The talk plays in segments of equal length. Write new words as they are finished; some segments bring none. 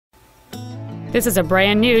This is a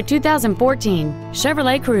brand new 2014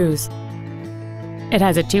 Chevrolet Cruze. It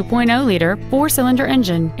has a 2.0-liter four-cylinder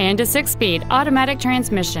engine and a 6-speed automatic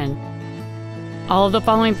transmission. All of the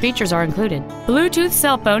following features are included: Bluetooth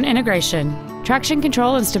cell phone integration, traction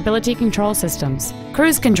control and stability control systems,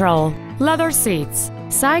 cruise control, leather seats,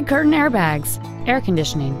 side curtain airbags, air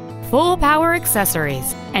conditioning, full power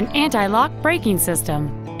accessories, an anti-lock braking system,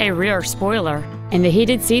 a rear spoiler, and the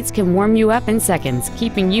heated seats can warm you up in seconds,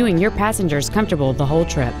 keeping you and your passengers comfortable the whole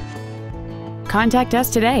trip. Contact us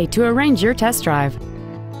today to arrange your test drive.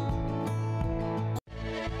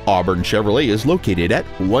 Auburn Chevrolet is located at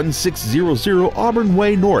 1600 Auburn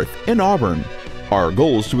Way North in Auburn. Our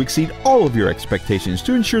goal is to exceed all of your expectations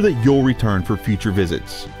to ensure that you'll return for future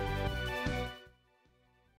visits.